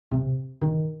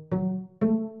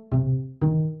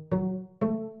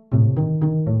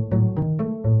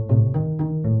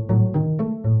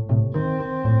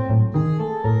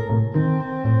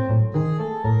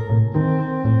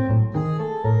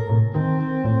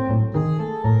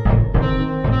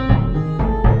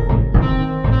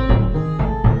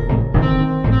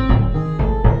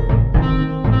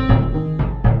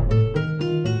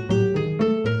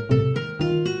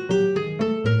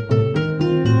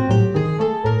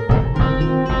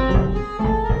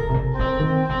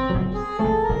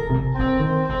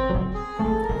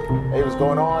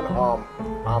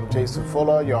I'm Jason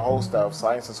Fulla, your host of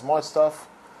Science and Smart Stuff.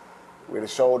 We're the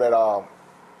show that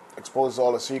exposes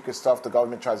all the secret stuff the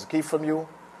government tries to keep from you.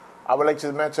 I would like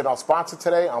to mention our sponsor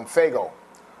today, Fago,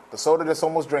 the soda that's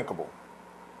almost drinkable.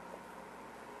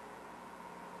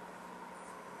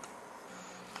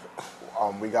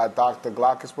 We got Dr.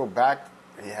 Glockenschpiel back.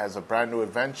 He has a brand new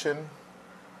invention.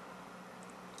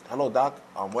 Hello, Doc.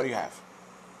 What do you have?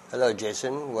 Hello,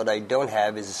 Jason. What I don't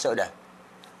have is a soda.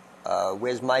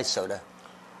 Where's my soda?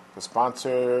 The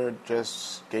sponsor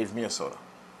just gave me a soda.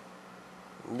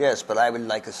 Yes, but I would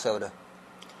like a soda.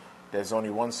 There's only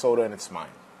one soda and it's mine.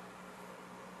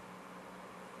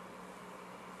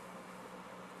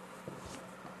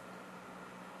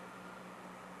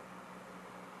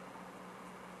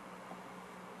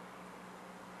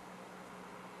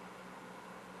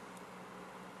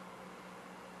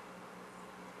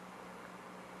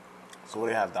 So what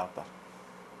do you have, Doctor?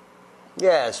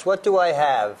 Yes, what do I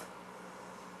have?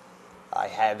 I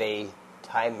have a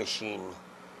time machine.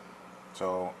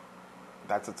 So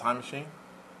that's a time machine?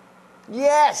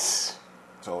 Yes!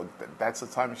 So that's a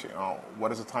time machine. What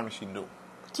does a time machine do?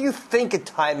 What do you think a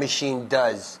time machine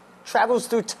does? Travels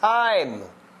through time.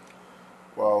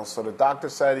 Well, so the doctor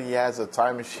said he has a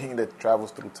time machine that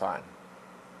travels through time.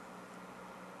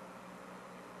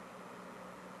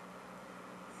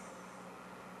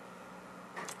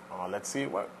 Let's see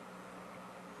it work.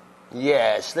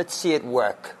 Yes, let's see it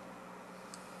work.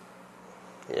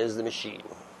 Here's the machine.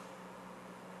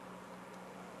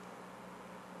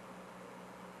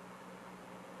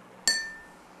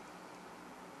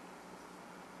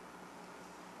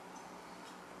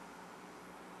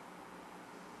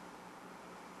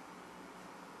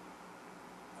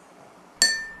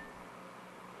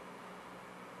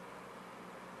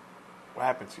 What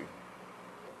happened to you?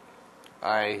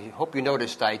 I hope you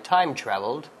noticed I time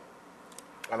traveled.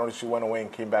 I noticed you went away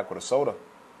and came back with a soda.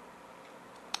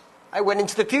 I went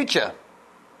into the future.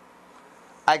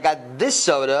 I got this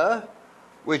soda,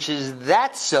 which is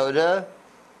that soda,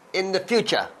 in the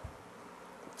future.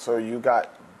 So you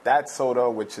got that soda,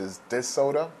 which is this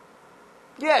soda?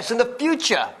 Yes, in the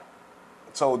future.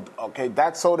 So, okay,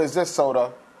 that soda is this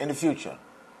soda in the future.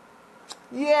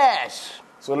 Yes.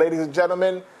 So, ladies and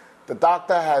gentlemen, the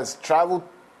doctor has traveled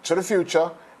to the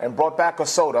future and brought back a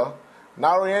soda.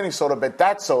 Not only any soda, but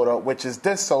that soda, which is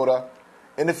this soda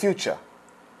in the future.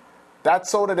 That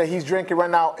soda that he's drinking right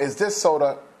now is this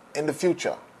soda in the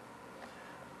future.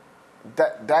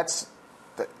 That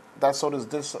soda is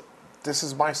this. This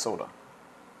is my soda.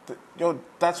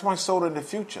 That's my soda in the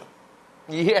future.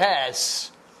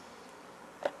 Yes.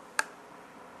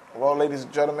 Well, ladies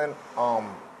and gentlemen,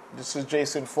 this is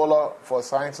Jason Fuller for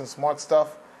Science and Smart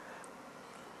Stuff.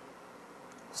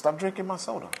 Stop drinking my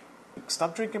soda.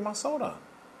 Stop drinking my soda.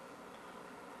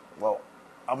 Well,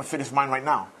 I'm going to finish mine right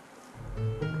now.